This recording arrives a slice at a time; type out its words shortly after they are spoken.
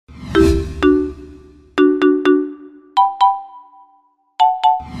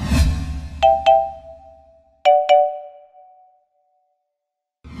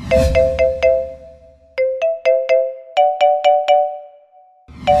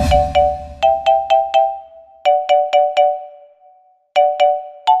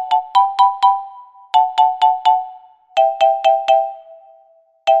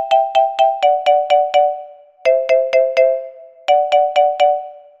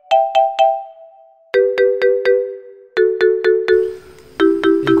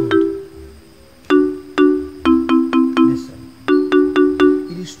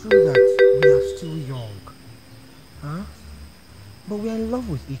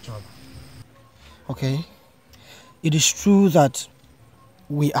each other. Okay? It is true that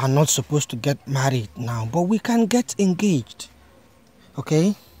we are not supposed to get married now, but we can get engaged.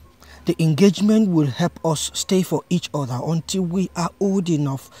 Okay? The engagement will help us stay for each other until we are old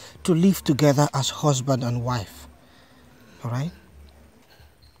enough to live together as husband and wife. Alright?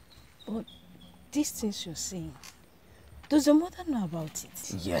 But these things you're saying, does your mother know about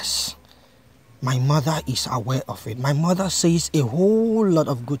it? Yes. My mother is aware of it. My mother says a whole lot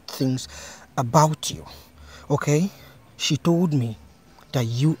of good things about you. Okay? She told me that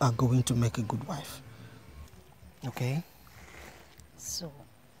you are going to make a good wife. Okay? So,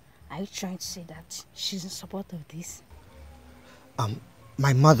 are you trying to say that she's in support of this?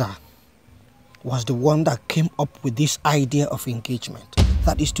 My mother was the one that came up with this idea of engagement.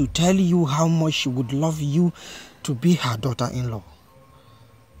 That is to tell you how much she would love you to be her daughter-in-law.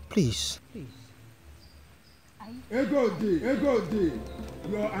 Please. Egodi,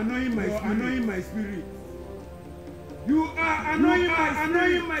 you're annoying my spirit. You are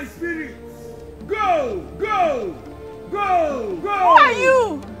annoying my spirit. Go! Who are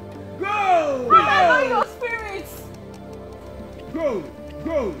you? Go! Who annoy your spirit? Go!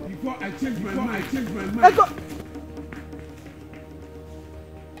 Before I change my mind. Papa!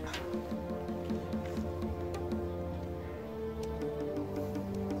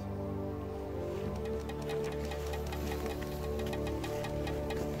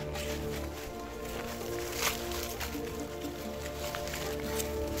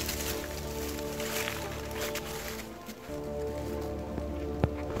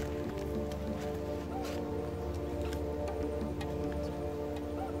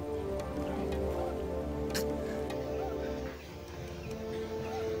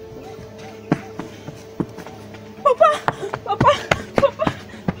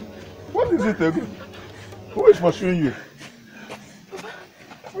 What is it, Egodi? Who is pursuing you?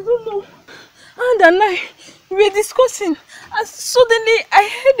 I don't know. And I, we were discussing, and suddenly I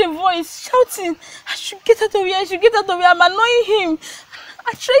heard a voice shouting, I should get out of here, I'm annoying him.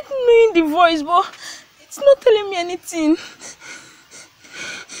 I tried knowing the voice, but it's not telling me anything.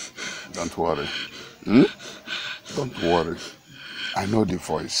 Don't worry. Don't worry. I know the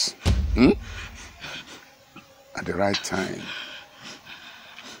voice. At the right time,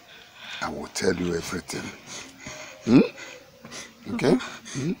 I will tell you everything. Okay?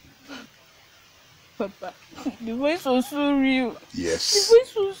 Papa, the voice was so real. Yes. The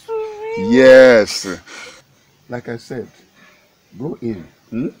voice was so real. Yes. Like I said, go in.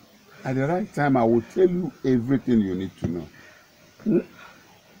 At the right time, I will tell you everything you need to know.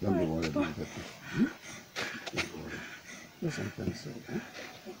 Don't be worried about that. Don't worry. Listen, cancel.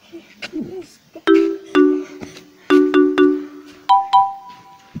 Okay. Please.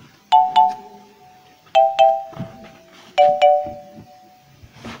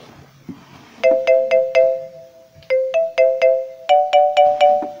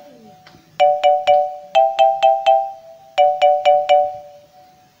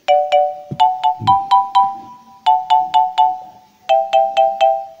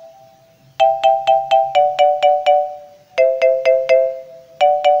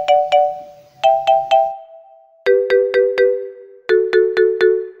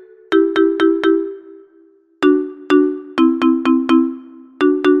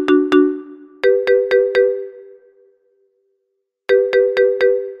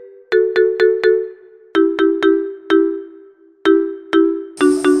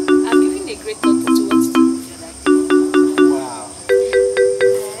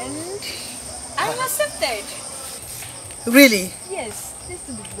 Really? Yes, this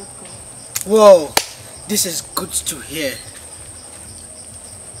is the blood call. Whoa, this is good to hear.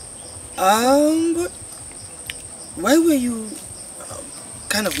 But why were you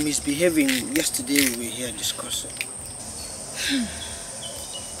kind of misbehaving yesterday we were here discussing?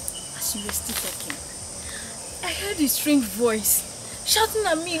 As you were still talking, I heard a strange voice shouting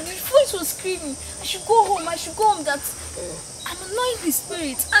at me. The voice was screaming, I should go home, that I'm annoying the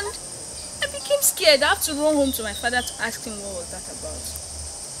spirit, and I became scared. I have to run home to my father to ask him what was that about.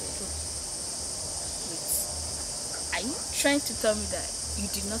 Wait, are you trying to tell me that you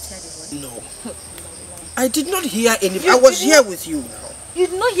did not hear the voice? No. I did not hear anything. I was here with you now. You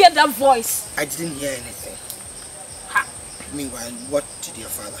did not hear that voice? I didn't hear anything. Ha. Meanwhile, what did your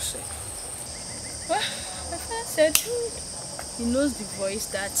father say? Well, my father said he knows the voice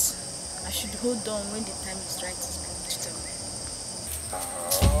that I should hold on when the time is right. He's going to tell me.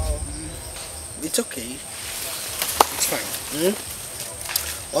 It's okay. It's fine.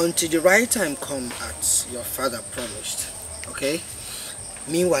 Until the right time comes as your father promised. Okay?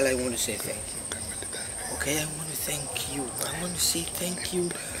 Meanwhile, I want to say thank you. Okay, I want to thank you. I want to say thank you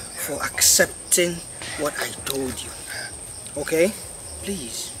for accepting what I told you. Okay?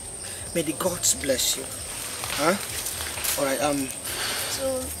 Please. May the gods bless you. Huh? Alright,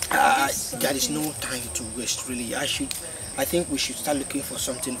 So there is no time to waste really. I think we should start looking for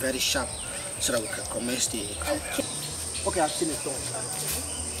something very sharp so that we can commence the Okay, I've seen it done.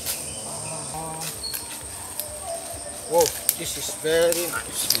 Whoa, this is very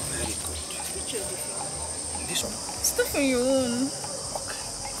nice. Very good. This one? stuff on your own.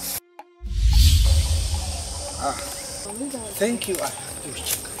 Thank you.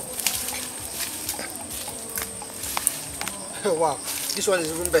 Wow, this one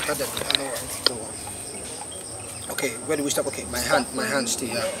is even better than the other one. Okay, where do we stop? Okay, my hand still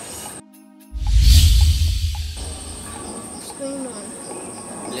here. What's going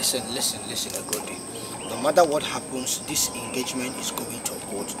on? Listen, Egodi. No matter what happens, this engagement is going to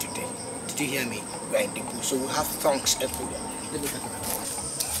hold today. Did you hear me? We are in the bush, so we have thongs everywhere. Let me take my phone.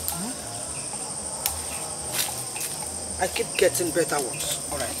 I keep getting better ones.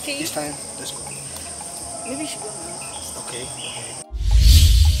 Alright, Okay. this time, let's go. Maybe you should go now. Okay.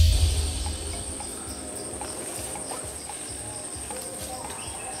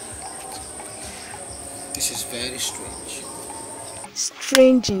 This is very strange.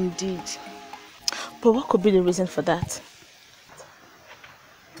 Strange indeed. But what could be the reason for that?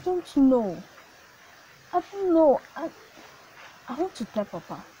 I don't know. I don't know. I want to tell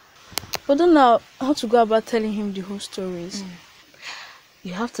Papa. But don't know how to go about telling him the whole stories.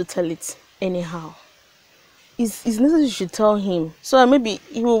 You have to tell it anyhow. It's necessary you should tell him. So that maybe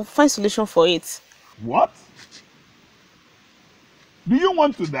he will find solution for it. What? Do you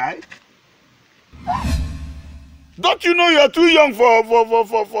want to die? Don't you know you are too young for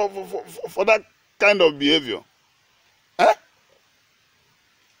that kind of behavior? Eh?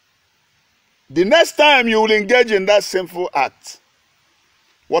 The next time you will engage in that sinful act,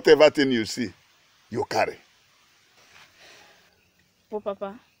 whatever thing you see, you carry. But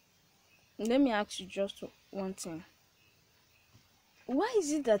Papa, let me ask you just one thing. Why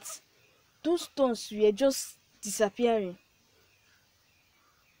is it that those stones were just disappearing?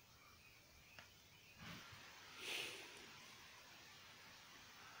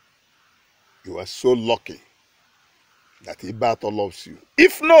 You are so lucky that Ibato loves you.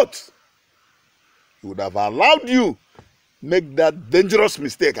 If not, he would have allowed you make that dangerous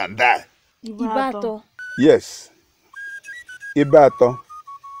mistake and die. Ibato. Yes, Ibato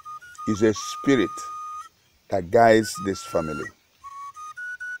is a spirit that guides this family.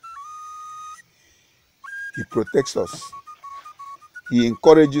 He protects us. He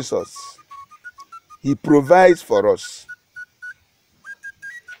encourages us. He provides for us.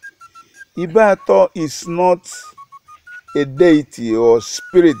 Ibato is not a deity or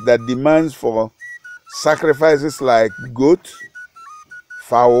spirit that demands for sacrifices like goat,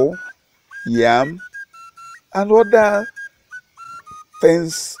 fowl, yam, and other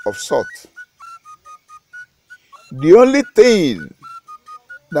things of sort. The only thing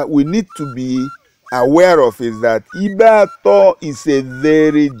that we need to be aware of is that Ibato is a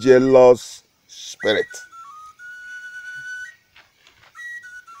very jealous spirit.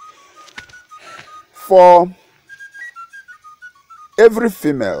 For every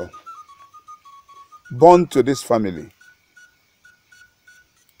female born to this family,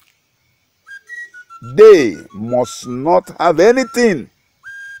 they must not have anything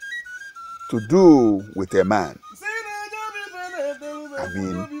to do with a man. I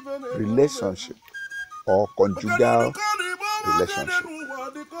mean, relationship or conjugal relationship.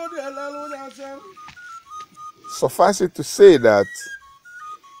 Suffice it to say that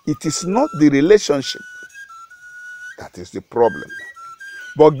it is not the relationship that is the problem,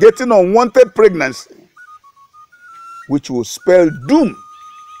 but getting unwanted pregnancy, which will spell doom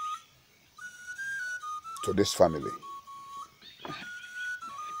to this family.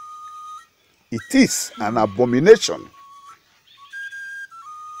 It is an abomination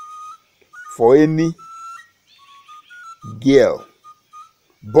for any girl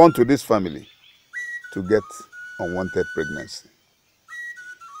born to this family to get unwanted pregnancy.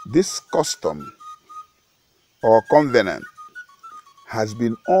 This custom or covenant has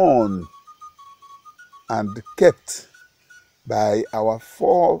been on and kept by our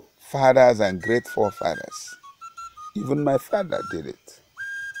forefathers and great forefathers. Even my father did it.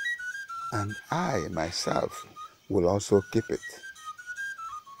 And I myself will also keep it.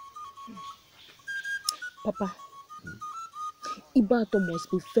 Papa, Ibato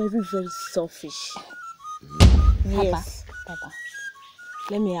must be very, very selfish. Yes. Papa,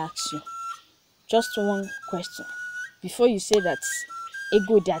 let me ask you just one question. Before you say that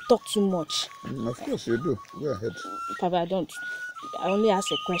Egodi, I talk too much. Of course you do. Go ahead. Papa, I don't. I only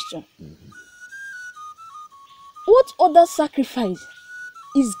ask a question. What other sacrifice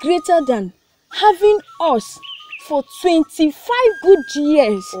is greater than having us for 25 good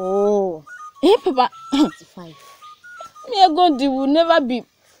years? Oh. Eh, Papa? 25. Me, Egodi will never be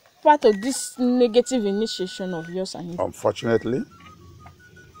part of this negative initiation of yours and his. Unfortunately,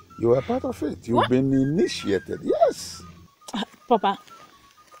 you were part of it. You've been initiated. Yes. Papa,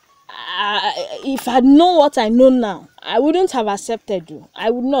 if I know what I know now, I wouldn't have accepted you. I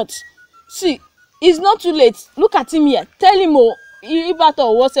would not. See, it's not too late. Look at him here. Tell him, oh, Ibato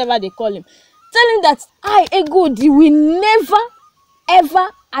or whatever they call him. Tell him that I, Egodi, will never, ever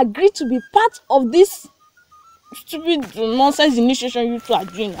agree to be part of this stupid nonsense initiation you two are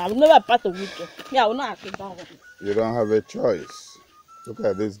doing. I will never be part of it. Me, I will not accept that one. You don't have a choice. Look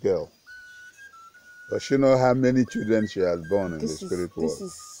at this girl. Does she know how many children she has born in the spirit world?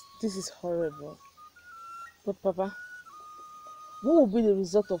 This is horrible. But Papa, what will be the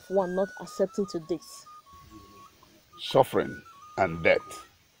result of one not accepting to this? Suffering and death.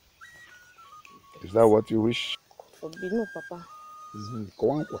 Is that what you wish? God forbid, no, Papa. Go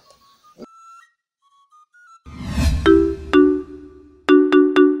on.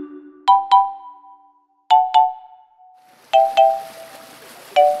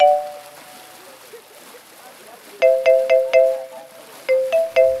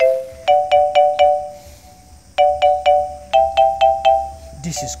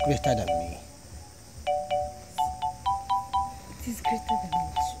 This is greater than me. It is greater than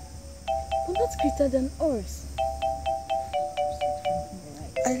us. But not greater than us.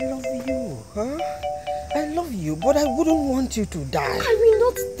 I love you, huh? I love you, but I wouldn't want you to die. I will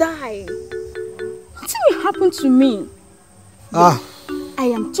not die. Nothing will happen to me. Ah. I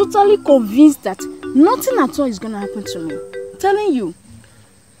am totally convinced that nothing at all is going to happen to me. I'm telling you.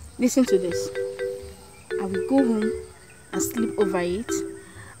 Listen to this. I will go home and sleep over it.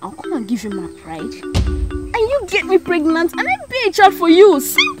 I'll come and give you my pride. And you get me pregnant and I bear a child for you.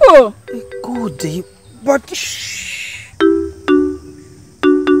 Simple. Good, but shh.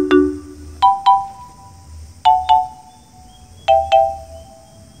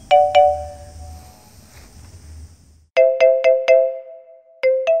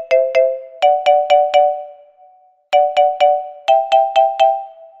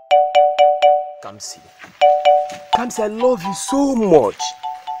 Kamsi, I love you so much.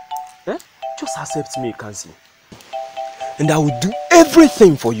 Eh? Just accept me, Kamsi. And I will do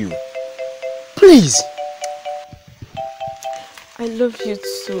everything for you. Please. I love you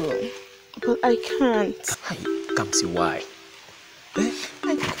too. But I can't. Hi, Kamsi, why? Eh?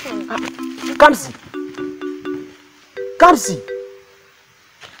 I can't. Kamsi! Kamsi!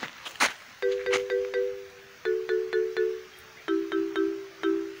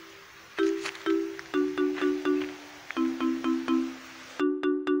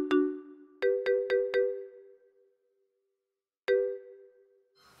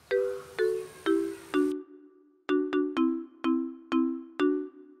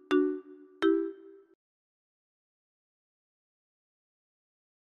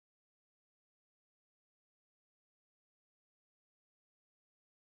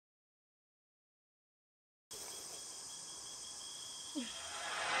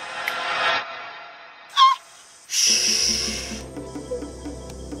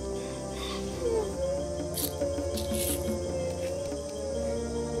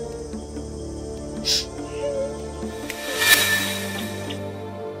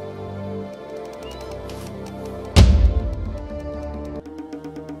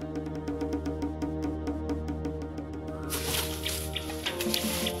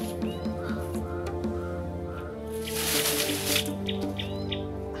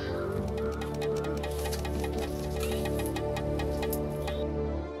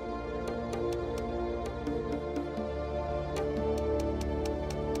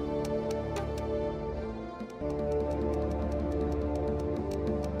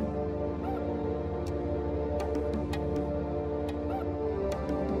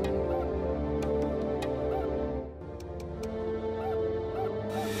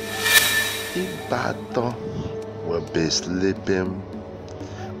 Ibato will be sleeping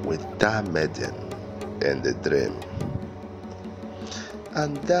with that maiden in the dream,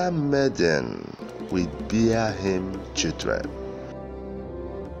 and that maiden will bear him children,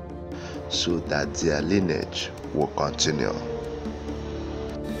 so that their lineage will continue.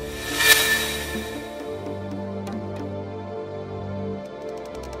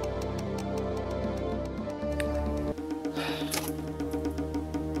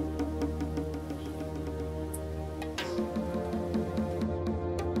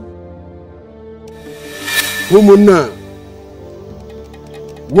 Umuna,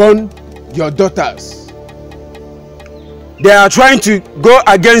 warn your daughters. They are trying to go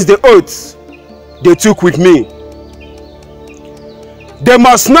against the oaths they took with me. They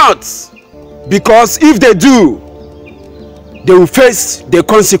must not, because if they do, they will face the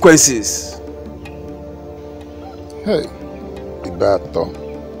consequences. Hey, Ibato,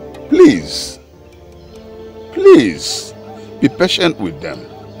 please, please, be patient with them.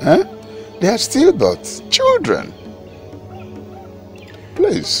 Huh? They are still but children.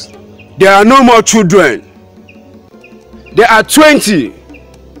 Please. There are no more children. There are 20.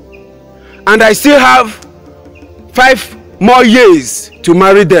 And I still have 5 more years to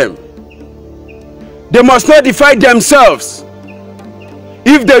marry them. They must not defy themselves.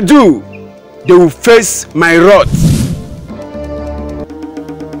 If they do, they will face my wrath.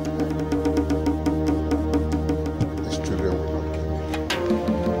 These children will not kill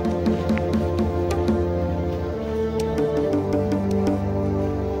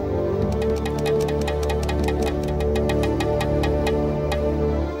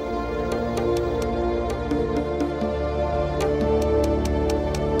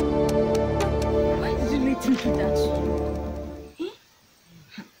Why did you let him do that to you?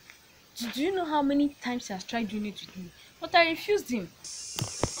 Do you know how many times he has tried doing it with me? But I refused him.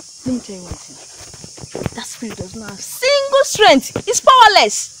 Let me tell you one thing. That spirit does not have single strength. It's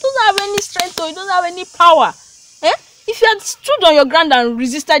powerless. It doesn't have any strength or it doesn't have any power. Eh? If you had stood on your ground and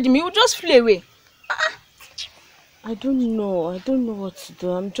resisted him, he would just flee away. I don't know. I don't know what to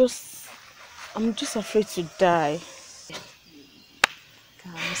do. I'm just afraid to die.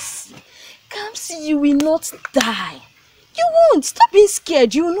 Kamsi, you will not die. You won't. Stop being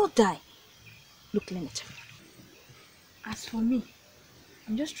scared. You will not die. Look, let me tell you. As for me,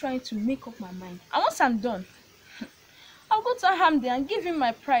 I'm just trying to make up my mind. And once I'm done, I'll go to Ahamdi and give him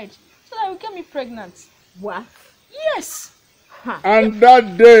my pride so that he will get me pregnant. What? Yes. And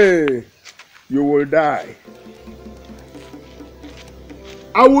that day, you will die.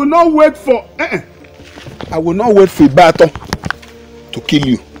 I will not wait for... I will not wait for Ibato to kill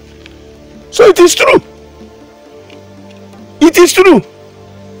you. So it is true. It is true.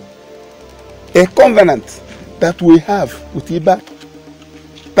 A covenant that we have with Ibato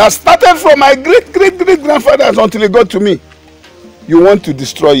that started from my great-great-great-grandfathers until it got to me. You want to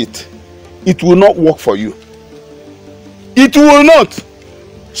destroy it. It will not work for you. It will not.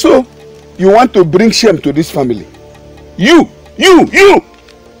 So, you want to bring shame to this family. You!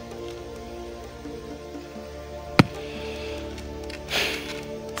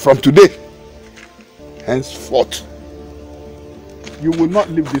 From today, henceforth, you will not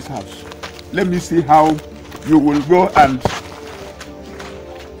leave this house. Let me see how you will go and...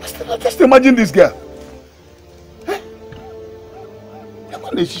 Just imagine this girl.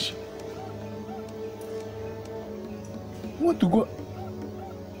 You want to go?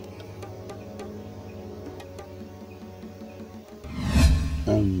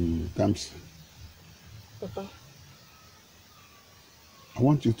 Kamsi. Papa. I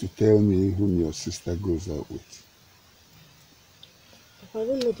want you to tell me whom your sister goes out with. Papa, I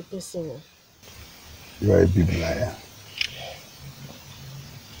don't know the person. You are a big liar.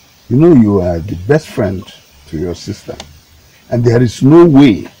 You know you are the best friend to your sister. And there is no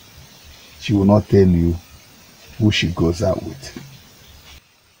way she will not tell you who she goes out with.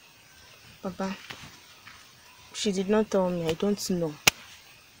 Papa, she did not tell me. I don't know.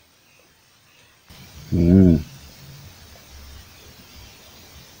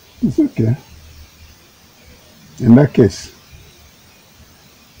 It's okay. In that case,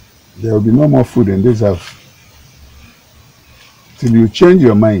 there will be no more food in this house till you change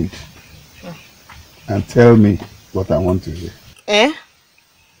your mind and tell me what I want to hear. Eh?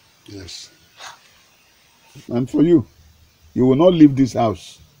 Yes. And for you, you will not leave this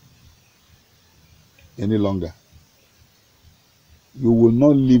house any longer. You will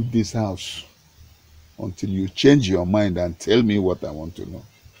not leave this house until you change your mind and tell me what I want to know.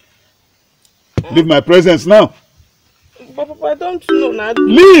 Leave my presence now. But Papa, I don't know now.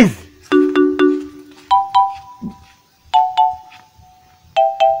 Leave!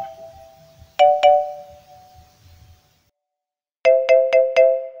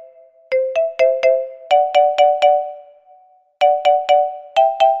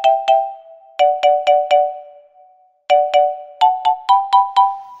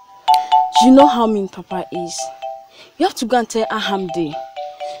 You know how mean Papa is. You have to go and tell Ahamdi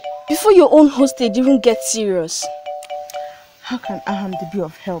before your own hostage even gets serious. How can Ahamdi be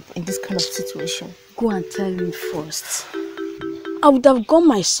of help in this kind of situation? Go and tell him first. I would have gone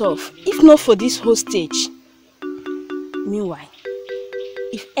myself if not for this hostage. Meanwhile,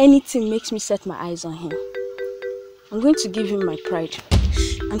 if anything makes me set my eyes on him, I'm going to give him my pride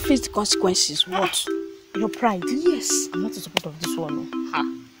and face the consequences. What? Your pride? Yes. I'm not in support of this one. Ha.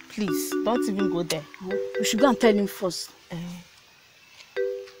 Please, don't even go there. We should go and tell him first.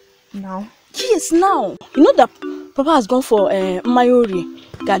 Now? Yes, now. You know that Papa has gone for Mayori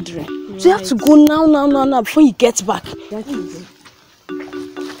gathering. Right. So you have to go now before he gets back. That is it.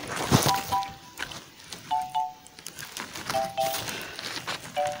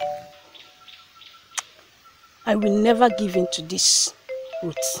 I will never give in to this,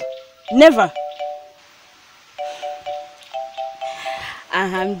 Ruth. Never.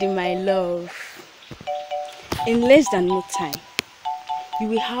 Ahamdi, my love. In less than no time, you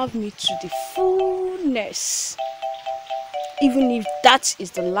will have me to the fullness. Even if that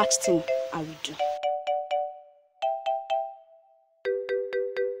is the last thing I will do.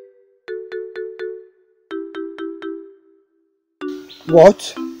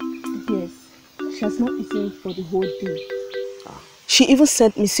 What? Yes. She has not eaten for the whole day. She even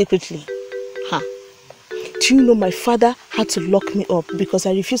sent me secretly. Ha. Do you know my father had to lock me up because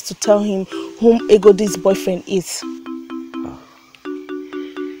I refused to tell him whom Egodi's boyfriend is?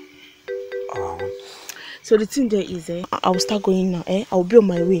 So the thing there is, I will start going now. I will be on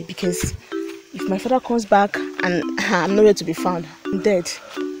my way because if my father comes back and I'm nowhere to be found, I'm dead.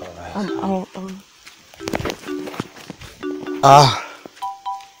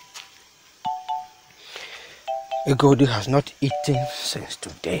 Egodi has not eaten since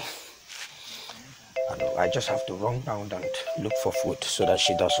today. I just have to run down and look for food so that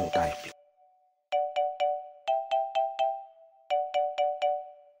she doesn't die.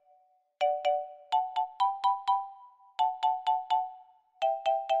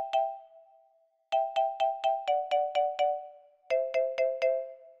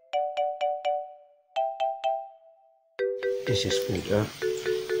 This is food.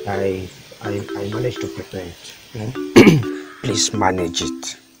 I managed to prepare it. Please manage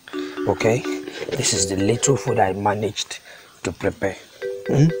it. Okay? This is the little food I managed to prepare.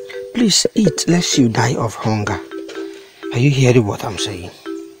 Please eat lest you die of hunger. Are you hearing what I'm saying?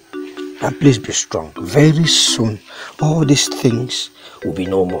 And please be strong. Very soon, all these things will be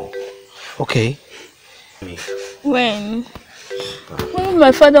no more. Okay? When will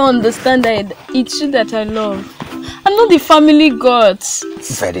my father understand that it's you that I love? I'm not the family gods.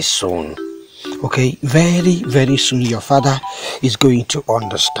 Very soon. Okay? Very, very soon your father is going to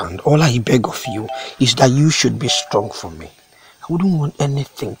understand. All I beg of you is that you should be strong for me. I wouldn't want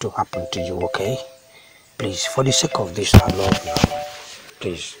anything to happen to you, okay? Please, for the sake of this, I love you.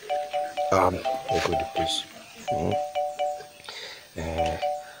 Please. Egodi, please.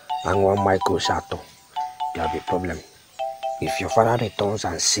 And one Michael Sato, there'll be a problem. If your father returns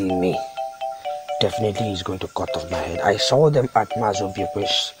and see me, definitely he's going to cut off my head. I saw them at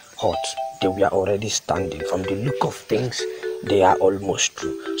Mazobie's hut. They were already standing. From the look of things, they are almost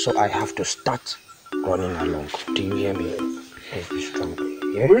through. So I have to start running along. Do you hear me? Please be strong.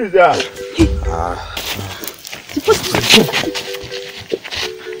 Yeah? Who is that?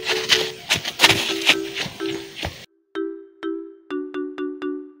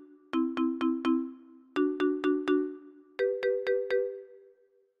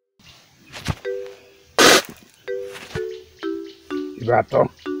 Ibrato.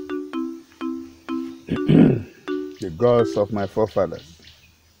 The gods of my forefathers,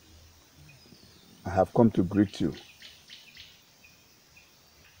 I have come to greet you.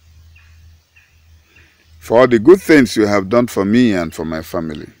 For all the good things you have done for me and for my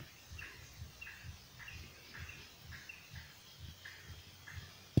family.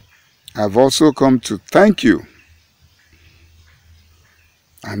 I've also come to thank you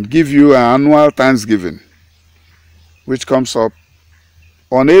and give you an annual Thanksgiving, which comes up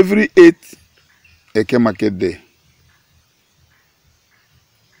on every 8th Eke Market Day.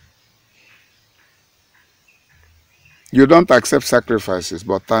 You don't accept sacrifices,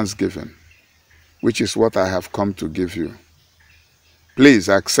 but thanksgiving, which is what I have come to give you. Please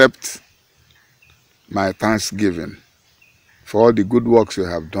accept my thanksgiving for all the good works you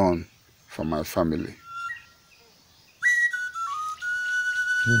have done for my family.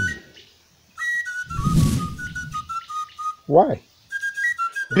 Why?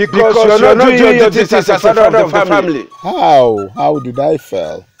 Because you're not doing your duties as a father of the family. How? How did I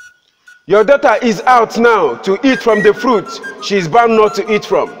fail? Your daughter is out now to eat from the fruit she is bound not to eat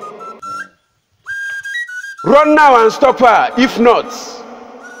from. Run now and stop her. If not,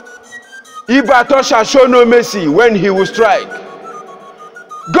 Ibato shall show no mercy when he will strike.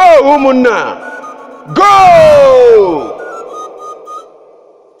 Go, Umunna! Go!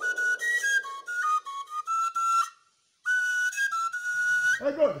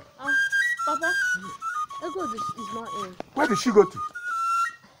 Papa, Egodi is not she go to?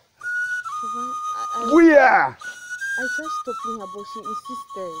 Papa, Where? I tried stopping her, but she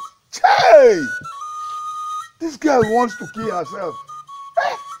insisted. Hey! This girl wants to kill herself.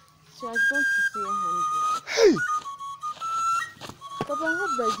 She has gone to see Ahamdi. Hey! Papa, I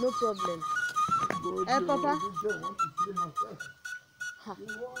hope there is no problem. Papa? This girl wants to kill herself. Ha. She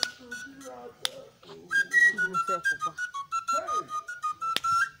wants to kill herself. Kill himself, Papa. Hey!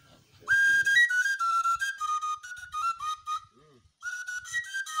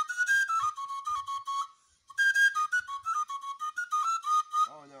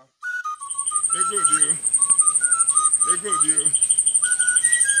 Egodi.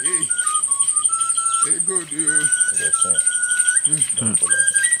 Hey. Egodi.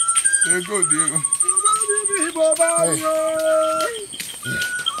 Egodi.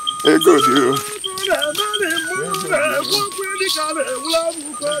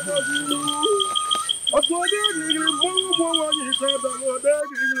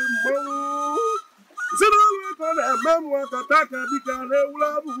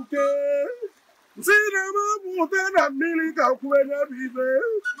 Cinema pute na mili ka kwenya bibe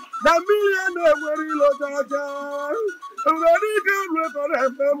na mili ane weri lo jaja ngani ka rwe ko na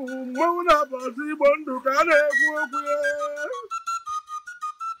memu mo na basi bondu ka na kwokwe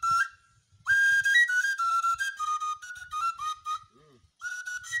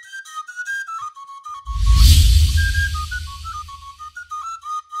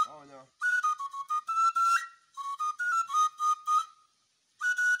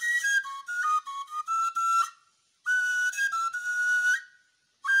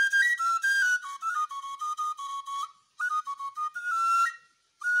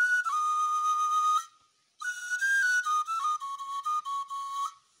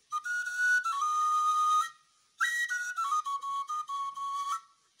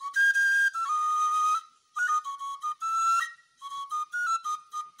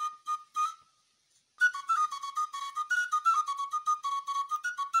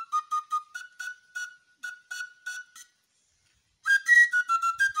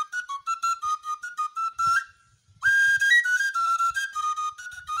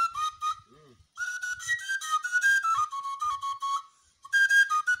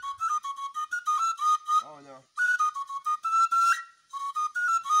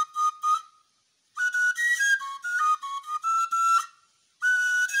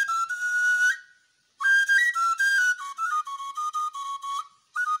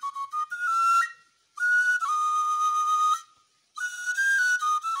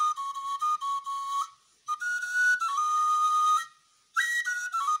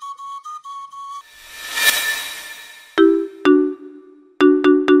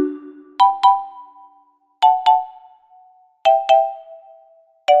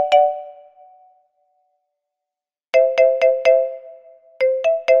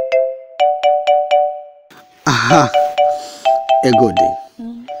Aha, Egodi,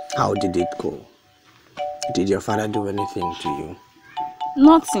 how did it go? Did your father do anything to you?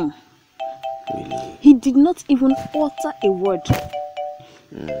 Nothing. Really? He did not even utter a word.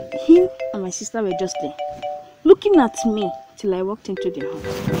 Him and my sister were just there, looking at me till I walked into the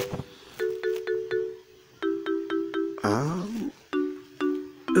house.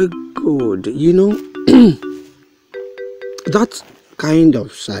 Egodi, you know, that kind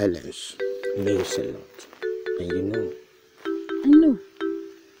of silence means a lot. And you know.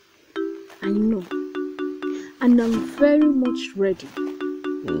 I know. And I'm very much ready.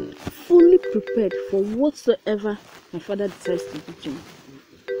 Fully prepared for whatsoever my father decides to do to me.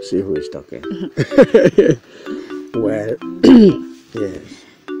 See who is talking. Well, yes.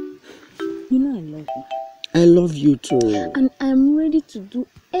 You know I love you. I love you too. And I'm ready to do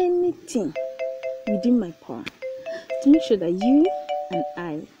anything within my power to make sure that you and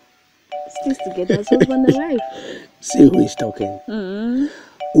I stay together as husband and wife. See who is talking.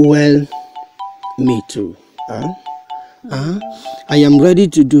 Well, me too. I am ready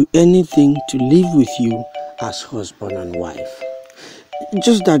to do anything to live with you as husband and wife.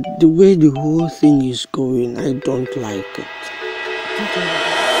 Just that the way the whole thing is going, I don't like it.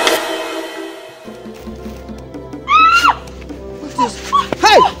 What is...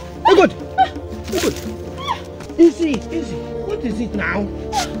 Hey! Egodi! Easy. What is it now?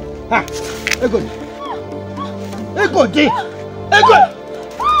 Egodi!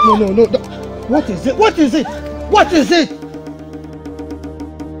 No. What is it?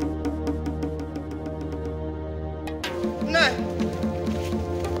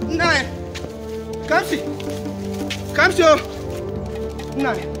 Nine. Kamsi.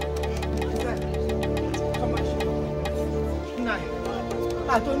 Nine. Come on. Nine.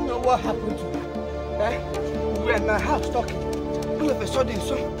 I don't know what happened to her. We were in my house talking. All of a sudden,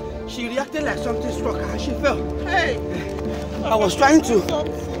 she reacted like something struck her and she fell. Hey! I was trying to.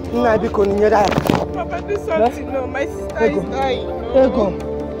 Papa, do something. No, my sister is dying. Ego.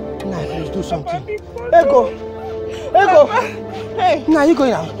 Nah, please do something. Ego. Hey. Nah, you go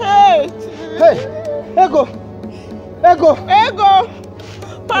now. Hey. Ego.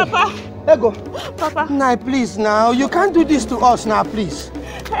 Papa. Ego. Papa. Nah, please now. You can't do this to us now, please.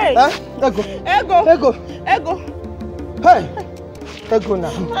 Hey. Huh? Ego. Hey. Ego now.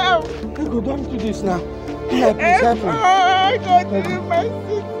 Help. Ego, don't do this now. Nah, please help me. I got to my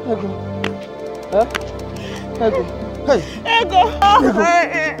sister. Ego. Huh? Ego. Hey.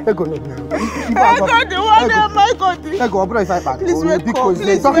 Ego, no. Ego, the one that my God. Ego, I'll bring it back. Please wake up. Ego, Ego,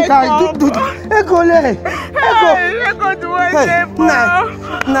 the one that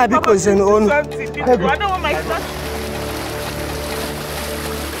Nah, because you know. I don't want my son.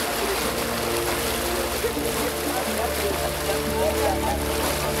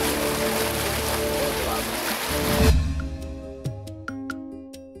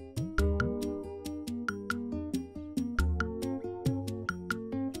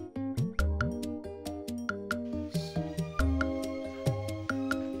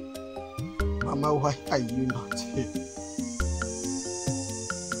 Mama, why are you not here?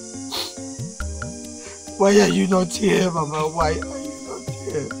 Why are you not here, Mama? Why are you not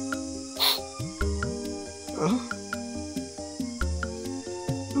here? Huh?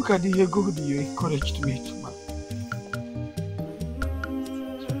 Look at the Egodi you encouraged me to marry.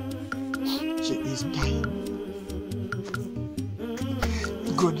 She is dying.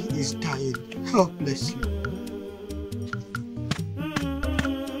 Egodi is dying helplessly.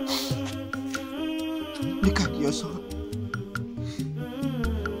 Look at your son.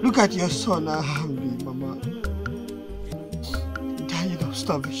 Look at your son, Ahamdi, Mama. Dying of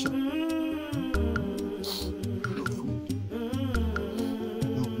starvation. No food.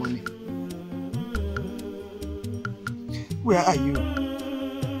 No money. Where are you?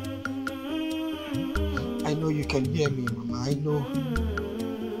 I know you can hear me, Mama. I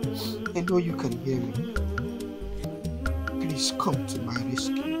know you can hear me. Please come to my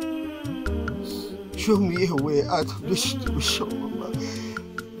rescue. Show me a way out of this situation, Mama.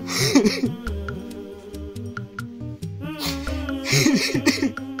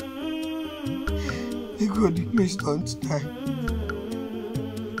 Egodi, please don't die.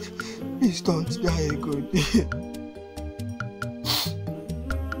 Please don't die, Egodi.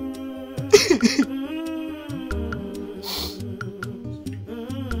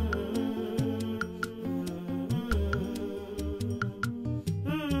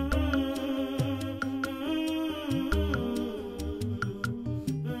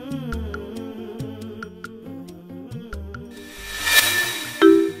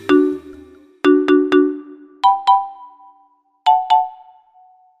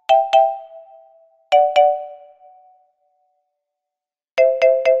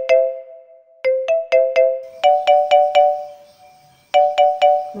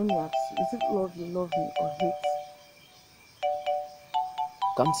 Let me ask you, is it love you love me or hate?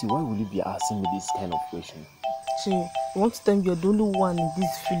 Kamsi, why will you be asking me this kind of question? You want to tell me you're the only one in this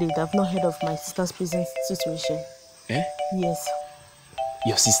village that have not heard of my sister's present situation? Eh? Yes.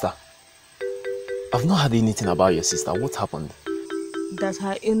 Your sister? I've not heard anything about your sister. What happened? That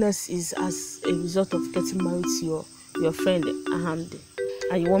her illness is as a result of getting married to your friend Ahamdi.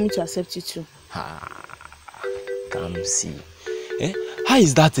 And you want me to accept you too? Kamsi. Eh? How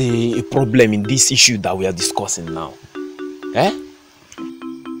is that a problem in this issue that we are discussing now? Eh?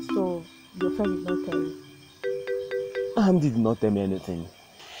 So, your friend did not tell you? Ahamdi did not tell me anything.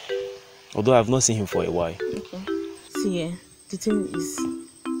 Although I have not seen him for a while. Okay. See, the thing is,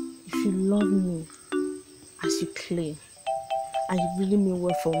 if you love me as you claim, and you really mean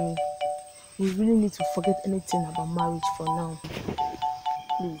well for me, we really need to forget anything about marriage for now.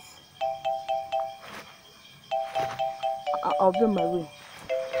 Please. I'll be on my way.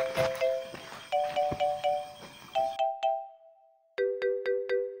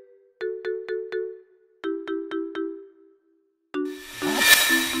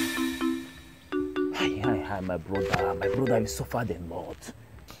 Hi, my brother. My brother, you suffered a lot.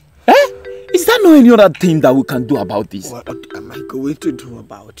 Eh? Is there no any other thing that we can do about this? What am I going to do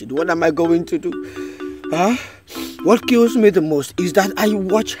about it? What am I going to do? Huh? What kills me the most is that I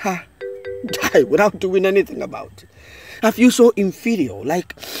watch her die without doing anything about it. I feel so inferior,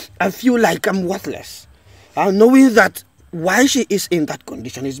 like I feel like I'm worthless. Knowing that why she is in that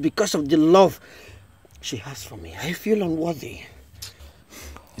condition is because of the love she has for me. I feel unworthy.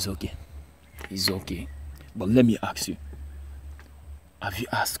 It's okay. It's okay. But let me ask you. Have you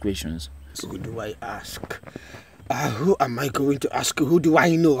asked questions? So do I ask? Who am I going to ask? Who do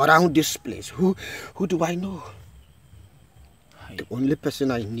I know around this place? Who do I know? The only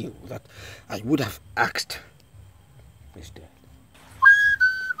person I knew that I would have asked is dead.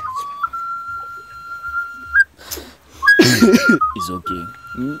 It's okay.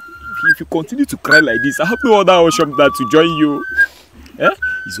 If you continue to cry like this, I have no other option than to join you.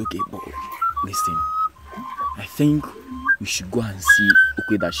 It's okay, but listen. I think we should go and see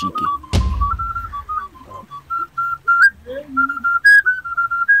Okwedashike.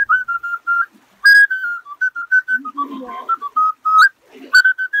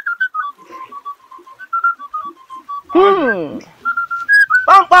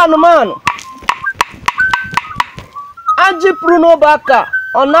 Anụmanụ ajịpụrụ n'obe aka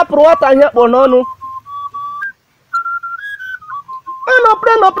ọ napụrụ nwata ihe kpọ n'ọnụ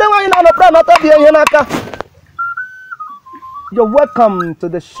anọpụrụ nwaanyị na-anọpụrụ anọta bịa ihe n'aka. You're welcome to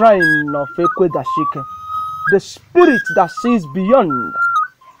the shrine of Ekwedashike, the spirit that sees beyond.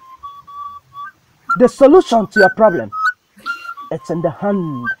 The solution to your problem, it's in the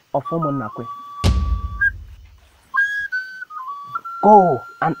hand of Omonakwe. Go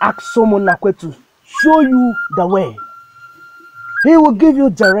and ask Omonakwe to show you the way. He will give you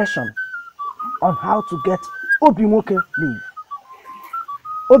direction on how to get Obimoke leaf.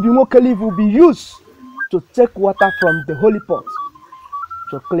 Obimoke leaf will be used to take water from the holy pot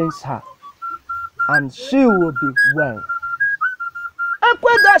to cleanse her, and she will be well.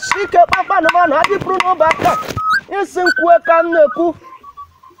 Ekwedashike kpakpanụmanụ adịpụrụ n'ọba aka isi nkwu ka m na-ekwu.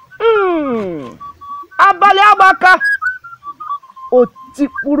 Abalị agbaka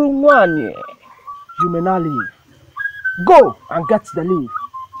otikpuru nwanyị. You may not leave. Go and get the leaf.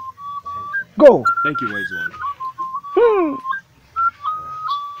 Go. Thank you, wise one.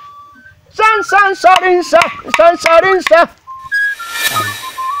 Shan.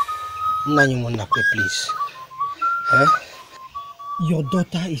 Nanyumonakwe, please. Your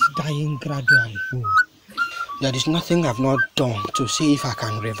daughter is dying gradually. There is nothing I've not done to see if I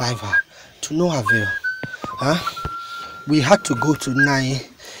can revive her. To no avail. We had to go to Nai.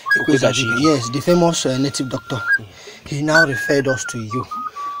 Yes, the famous native doctor. He now referred us to you.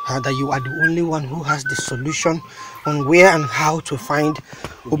 That you are the only one who has the solution on where and how to find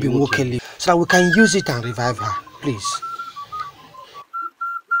Obimoke leaf, so that we can use it and revive her. Please.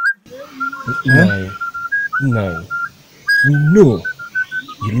 Nai, we know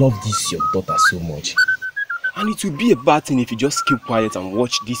you love this your daughter so much. And it will be a bad thing if you just keep quiet and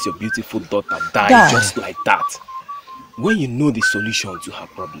watch this your beautiful daughter die just like that. When you know the solution to her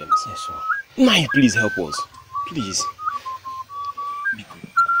problems. Yes, sir. Nai, please help us. Please. Be good.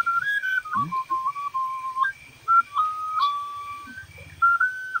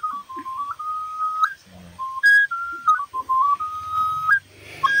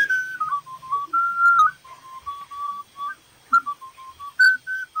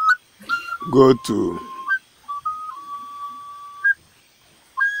 Go to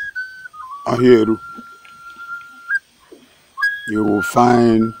Ahieru. You will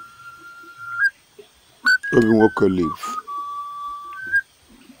find Obimoke leaf.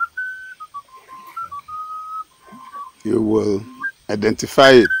 You will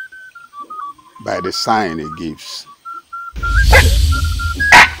identify it by the sign it gives.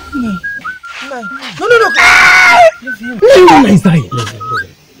 No. He's dying.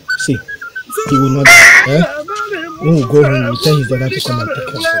 See, he will not die. When we go home, we tell his daughter to come and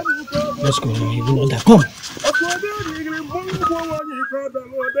take us. Let's go home. He will not die. Come.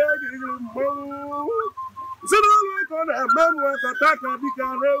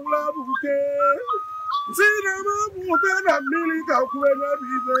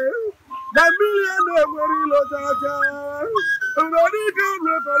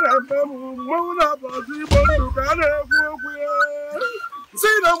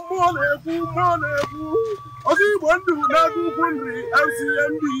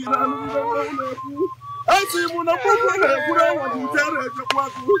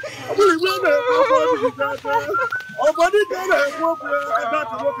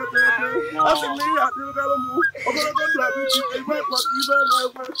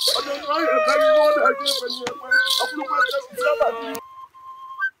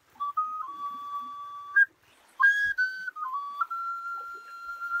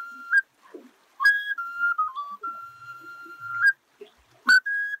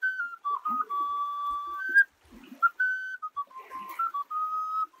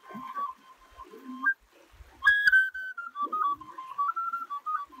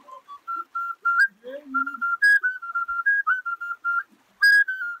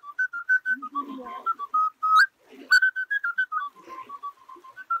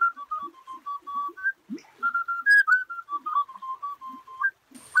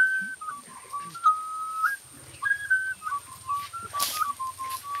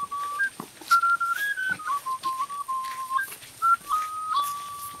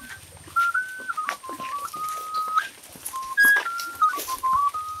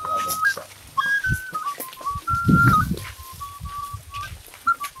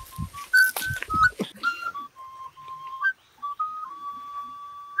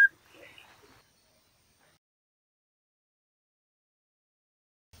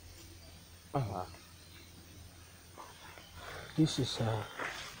 This is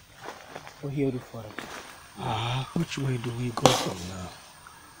Ohieri Forest. Which way do we go from now?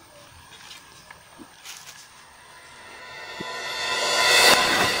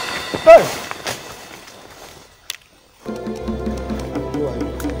 Hey!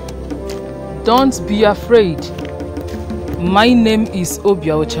 Don't be afraid. My name is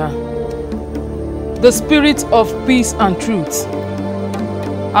Obiaocha, the spirit of peace and truth.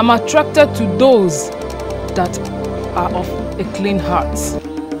 I'm attracted to those that are of a clean heart.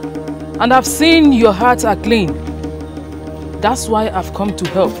 And I've seen your hearts are clean. That's why I've come to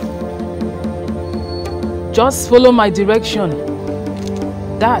help. Just follow my direction.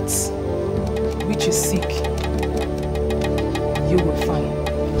 That which you seek, you will find.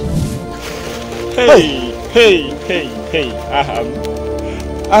 Hey,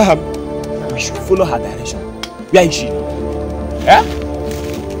 Aham, we should follow her direction. Where is she? Eh?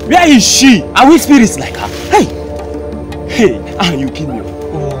 Where is she? Are we spirits like her? Hey, you kill me.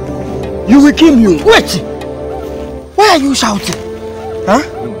 You will kill me. Wait! Why are you shouting? Huh?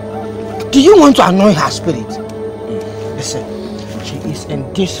 Do you want to annoy her spirit? Listen, she is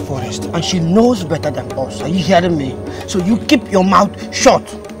in this forest and she knows better than us. Are you hearing me? So you keep your mouth shut.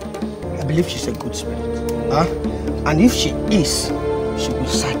 I believe she's a good spirit. Huh? And if she is, she will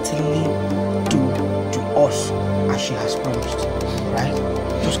certainly do to us as she has promised. Right?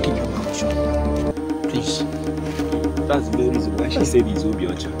 Just keep your mouth shut. Please. That's the main reason why she said he's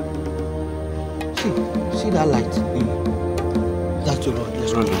Obiaocha. See that light? That's the road.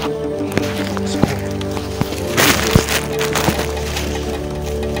 Let's go. Let's go.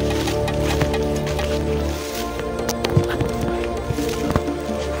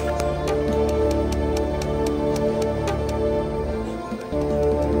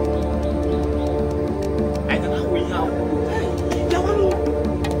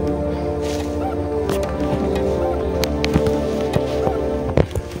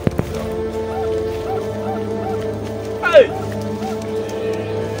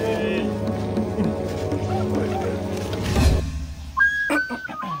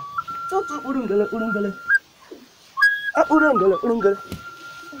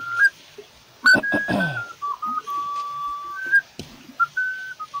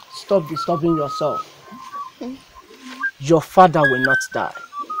 Stop disturbing yourself. Your father will not die.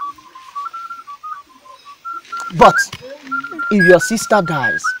 But if your sister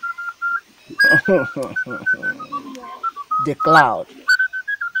dies, the cloud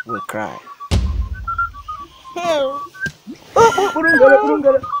will cry. Help!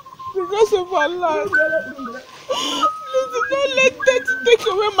 Because of Allah, please do not let death take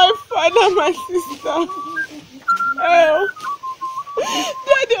away my father and my sister. Help!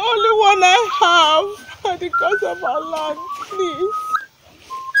 They're the only one I have. And because of Allah, please.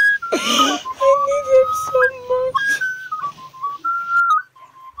 I need him so much.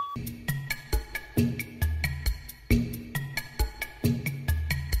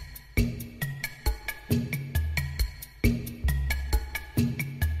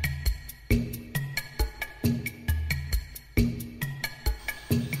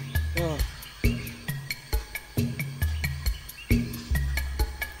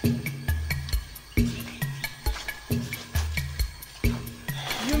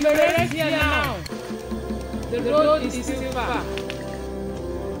 The road is still far.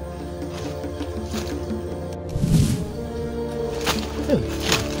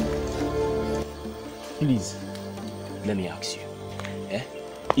 Please, let me ask you.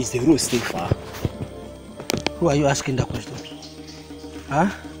 Is the road still far? Who are you asking that question? Huh?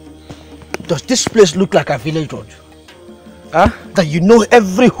 Does this place look like a village road? Huh? That you know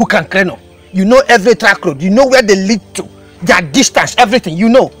every hook and cranny, you know every track road, you know where they lead to, their distance, everything, you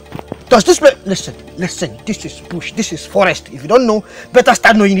know. Does this place... Listen, this is bush, this is forest. If you don't know, better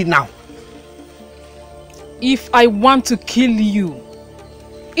start knowing it now. If I want to kill you,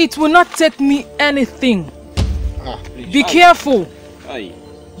 it will not take me anything. Be careful.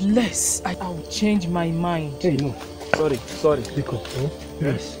 Lest I will change my mind. Hey, no. Sorry. Because,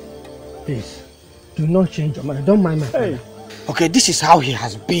 please. Do not change your mind. Don't mind my father. Okay, this is how he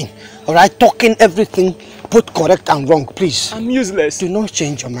has been. Alright, talking everything, both correct and wrong, please. I'm useless. Do not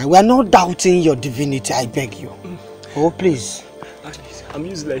change your mind. We are not doubting your divinity, I beg you. Oh, please. I'm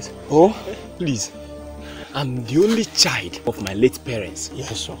useless. Oh? Please. I'm the only child of my late parents.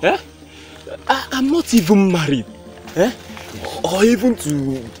 Yes, sir. I'm not even married. Or even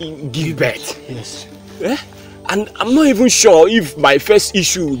to give birth. Yes. And I'm not even sure if my first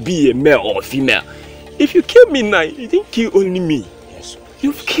issue will be a male or a female. If you kill me now, you didn't kill only me. Yes.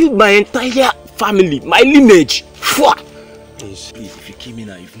 You've killed my entire family, my lineage. Please, if you kill me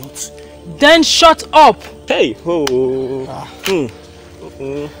now, if not... Then shut up. Hey,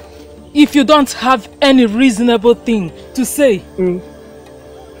 If you don't have any reasonable thing to say.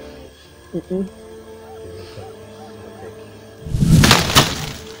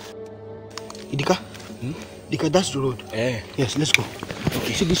 Idika, Idika, that's the road. Yes, let's go.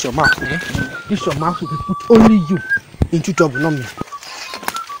 Okay. See, this is your mouth. This your mouth will put only you into trouble, not me.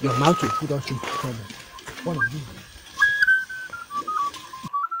 Your mouth will put us into trouble. What are you?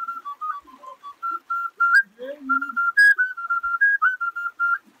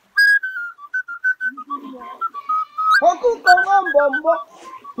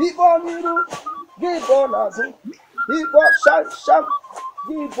 Ibo miru, Gibo nazu, Ibo shan shan,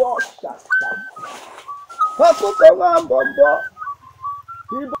 Gibo shan shan. Hakuko ngambombo,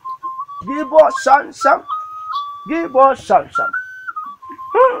 Gibo shan shan, Gibo shan shan.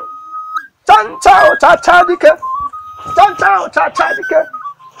 Chan chao cha cha dike, chan chao cha cha dike,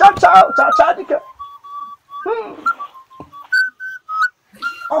 chan chao cha cha dike.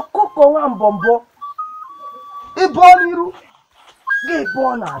 Hakuko ngambombo, Ibo miru.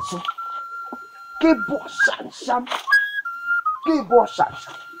 Gibo nazu, Gibo shan shan, Gibo shan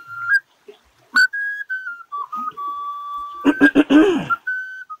shan.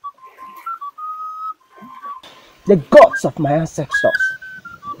 The gods of my ancestors,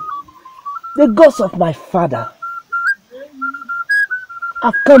 the gods of my father,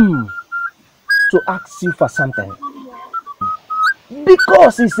 have come to ask you for something.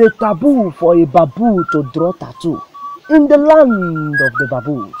 Because it's a taboo for a babu to draw tattoo in the land of the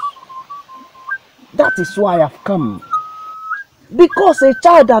baboons. That is why I have come. Because a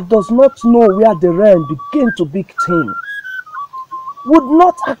child that does not know where the rain begins to beat him would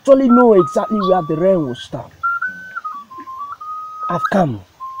not actually know exactly where the rain will stop. I've come.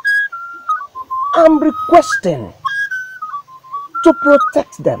 I'm requesting to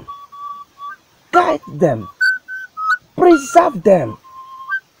protect them, guide them, preserve them,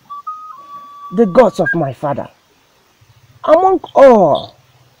 the gods of my father. Among all,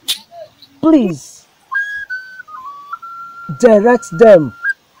 please direct them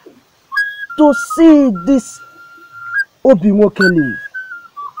to see this Obinwoke live.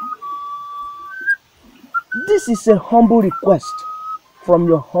 This is a humble request from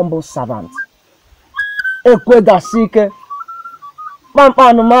your humble servant. Ekwedasike,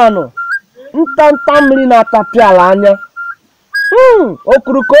 Pampano, Ntantamli na tapiala anya.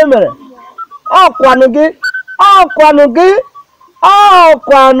 Okurukomere, Okwanugi,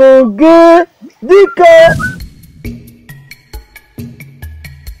 Okwanugi, Dike.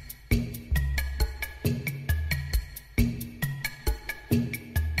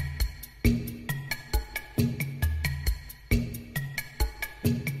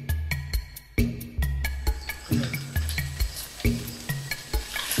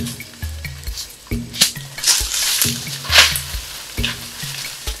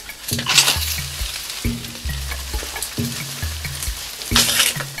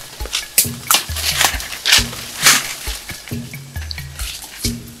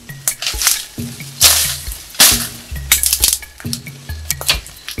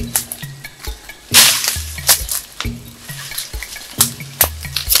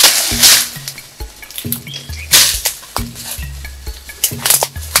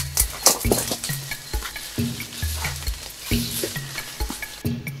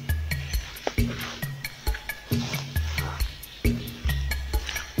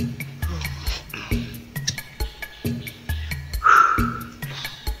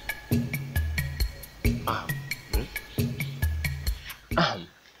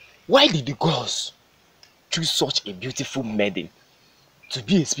 Why did the gods choose such a beautiful maiden to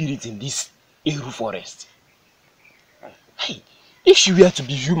be a spirit in this Eru forest? Hey, if she were to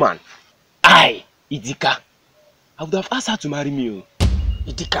be human, Idika, I would have asked her to marry me.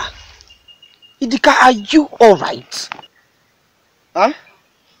 Idika, are you alright? Huh?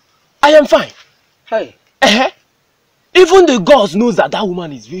 I am fine. Hey. Even the gods knows that that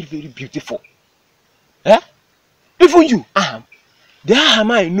woman is very, very beautiful. Even you, the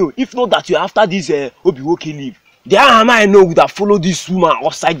Aham I know, if not that you're after this Obiwoke leave, the Aham I know would have followed this woman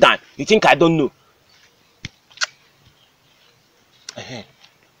upside down. You think I don't know?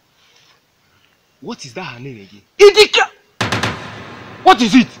 What is that her name again? Idika! What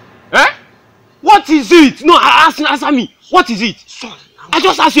is it? What is it? No, answer me. What is it? Sorry. I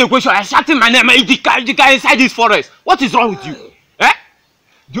just asked you a question. I shouted my name, Idika inside this forest. What is wrong with you?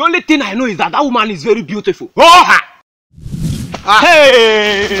 The only thing I know is that woman is very beautiful. Oh!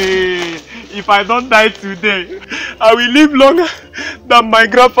 Hey! If I don't die today, I will live longer than my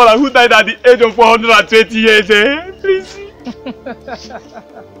grandfather who died at the age of 420 years. Please.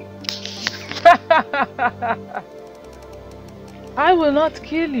 I will not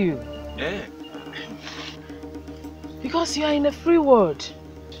kill you. Yeah. Because you are in a free world.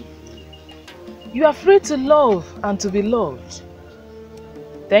 You are free to love and to be loved.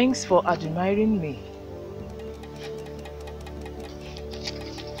 Thanks for admiring me.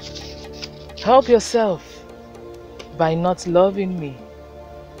 Help yourself by not loving me.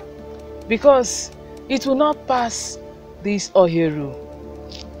 Because it will not pass this Oheru.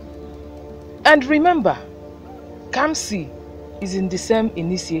 And remember, Kamsi is in the same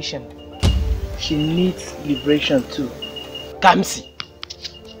initiation. She needs liberation too. Kamsi.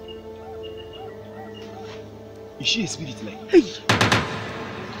 Is she a spirit like?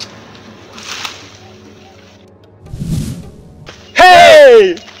 Hey!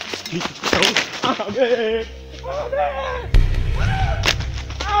 Hey!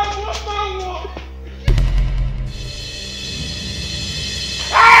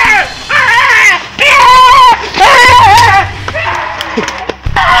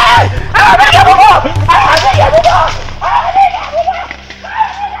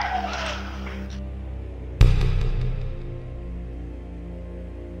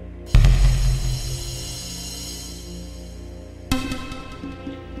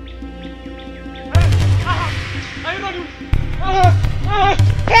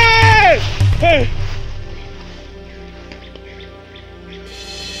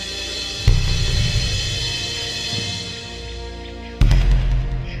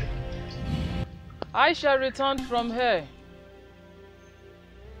 I shall return from here.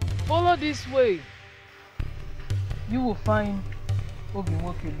 Follow this way. You will find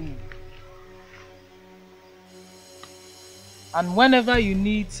Oginwoke live. And whenever you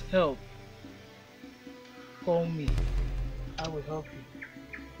need help, call me. I will help you.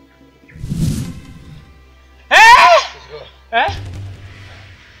 Eh?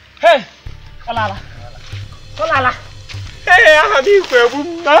 Hey! Olala! Olala! Hey, Ahamdi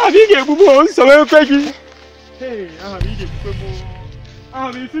kwebu! Ahamdi kebu so we kwegi. Hey, Ahamdi kwebu.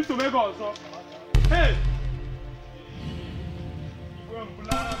 Ahamdi si so me go so. Hey! Go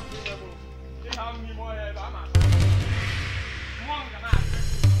mbula kwebu. Hey, Ahamdi mo e ba ma. Mo ngana.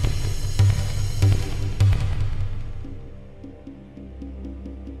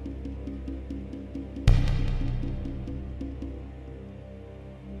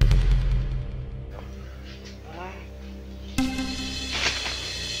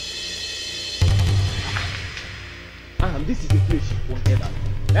 This is the place she pointed at.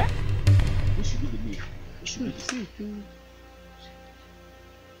 Eh? This should be the lake. It should be the same thing.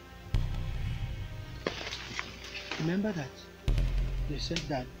 Remember that they said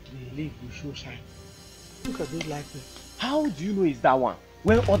that the lake will show shine. Look at those lightning. How do you know it's that one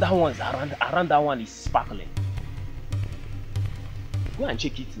when other ones around that one is sparkling? Go and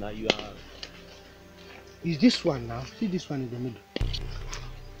check it now. You are. Is this one now? See this one in the middle.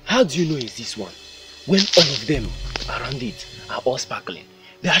 How do you know it's this one when all of them around it are all sparkling?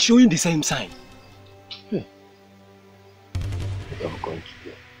 They are showing the same sign. What am I going to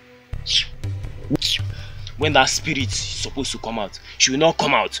do? When that spirit is supposed to come out, she will not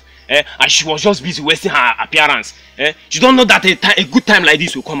come out. And she was just busy wasting her appearance. She don't know that a good time like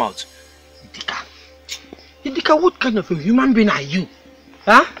this will come out. Idika, what kind of a human being are you?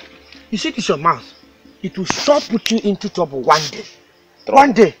 Huh? You see this your mouth? It will sure put you into trouble one day. Trouble.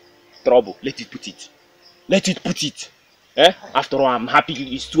 One day. Trouble. Let it put it. Let it put it. After all, I'm happy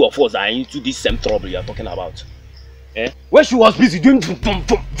it's two of us that are into this same trouble you are talking about. When she was busy doing What's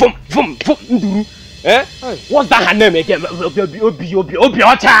that her name again?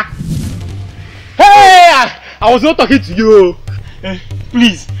 Obiota. Hey! I was not talking to you.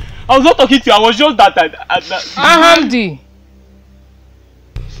 Please. I was not talking to you. I was just that. Ahamdi.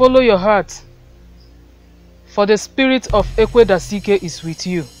 Follow your heart. For the spirit of Ekwedasike is with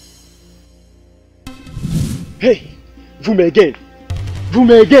you. Hey! Voom again.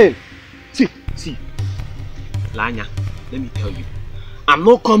 Voom again. See. Lanya, let me tell you. I'm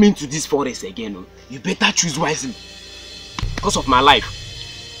not coming to this forest again. No. You better choose wisely. Because of my life.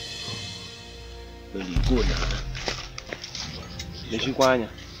 Let me go now.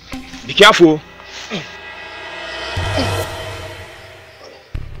 Be careful.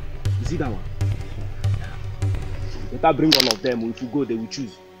 You see that one? You better bring all of them. If you go, they will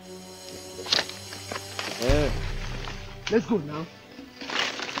choose. Let's go now.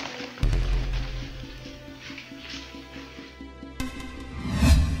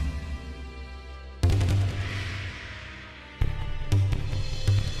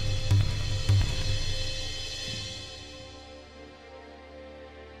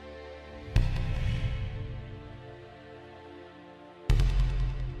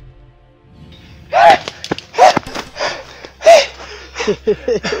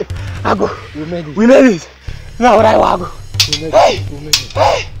 Ago. We made it. We made it. Now what I want. We made Hey. it. We made it.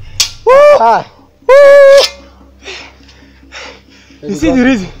 Hey. Woo! You see the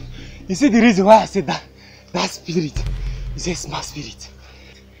reason? You see the reason why I said that? That spirit is a smart spirit.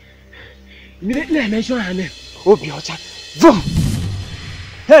 Immediately I mentioned her name. Obiocha. Boom!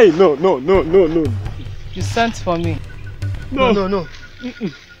 Hey, no. You sent for me. No.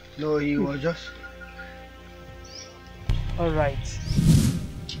 No, he was just... Alright.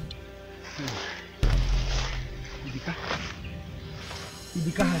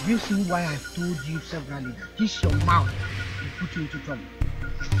 Ibika, have you seen why I've told you severally that this your mouth will put you into trouble?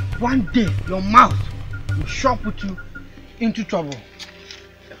 One day, your mouth will sure put you into trouble.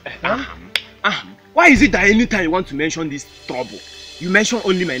 Why is it that anytime you want to mention this trouble, you mention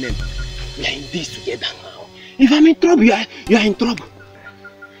only my name? We are in this together now. If I'm in trouble, you are in trouble.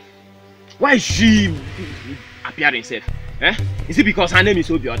 Why is she appearing safe? Eh? Is it because her name is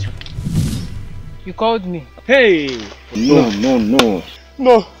Obiocha? You called me. Hey!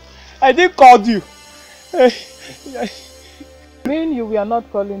 No, I didn't call you. I mean you were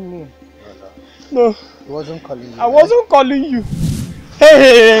not calling me. No, He wasn't calling you. I wasn't calling you.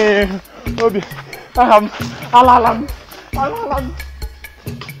 Hey, Obi, Alalam.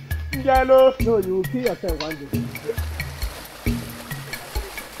 Yellow. No, you will kill yourself one day.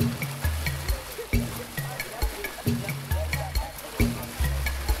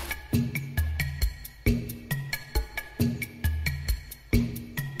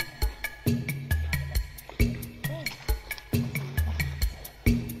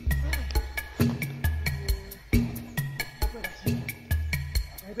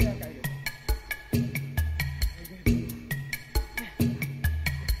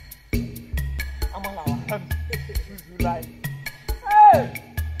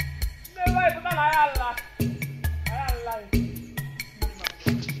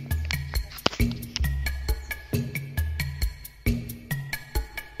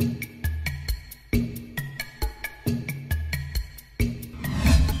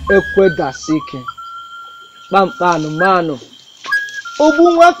 Ekwedasi ike kpamkpanụ manụ ogbu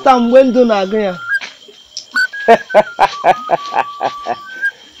nwata mgbe ndụ na-agụ ya.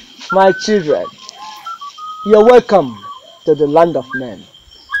 My children, you're welcome to the land of men.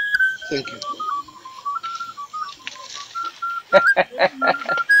 Thank you.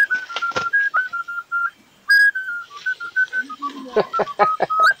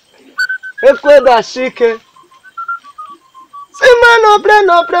 Ekwedasi ike Sima no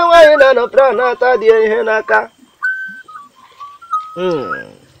pre waina no pranata di ihe n'aka.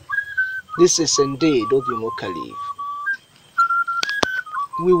 This is indeed Obimokali.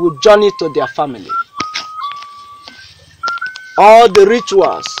 We will journey to their family. All the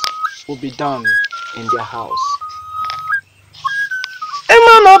rituals will be done in their house.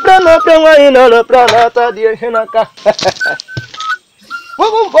 Sima no pre waina no pranata di ihe n'aka.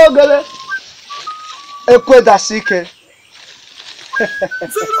 Wogele Ekwedasi ike.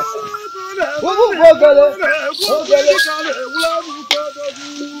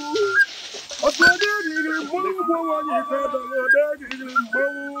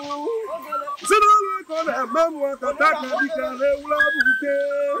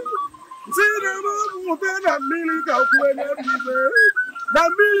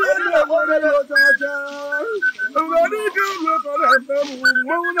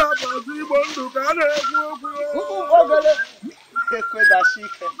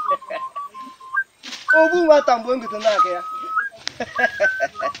 Obu nwata mgbe ngụtụ na-aga ya.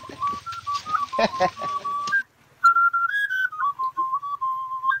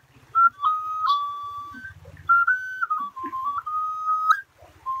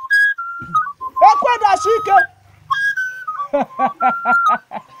 Ekwedasi ike.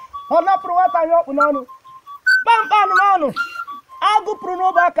 Ọ napụrụ nwata ya ọkpụ n'ọnụ. Kpamkpanụ n'ọnụ. Agụpụrụ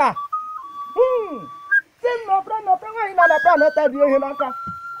n'ụba aka. Si m nọpụrụ nwaanyị na-anapụrụ anọta dị ihe n'aka.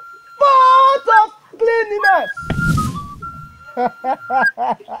 Part of cleanliness.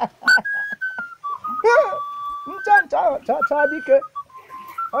 Cha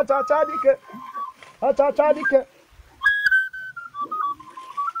dike.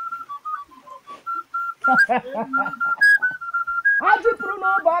 Ajipụrụ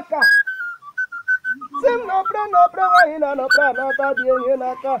n'ọba aka. Si m nọpụrụ nwaanyị na-anọpụrụ anọta dị ihe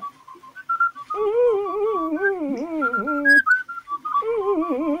n'aka.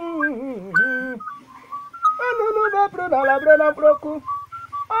 Anunu bepre na la brena proku.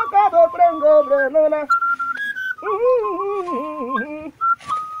 Oka bepre ngo brenona.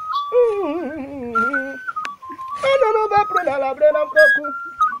 Anunu bepre na la brena proku.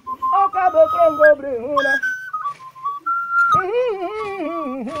 Oka bepre ngo brenona.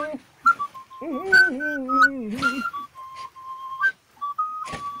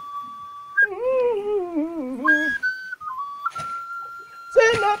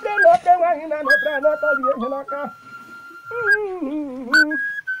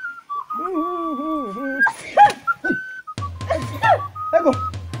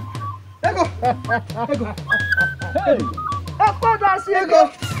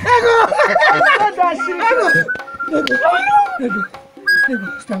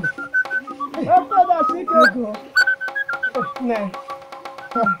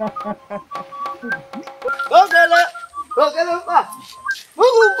 Ogele pa.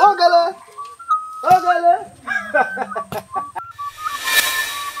 Mugu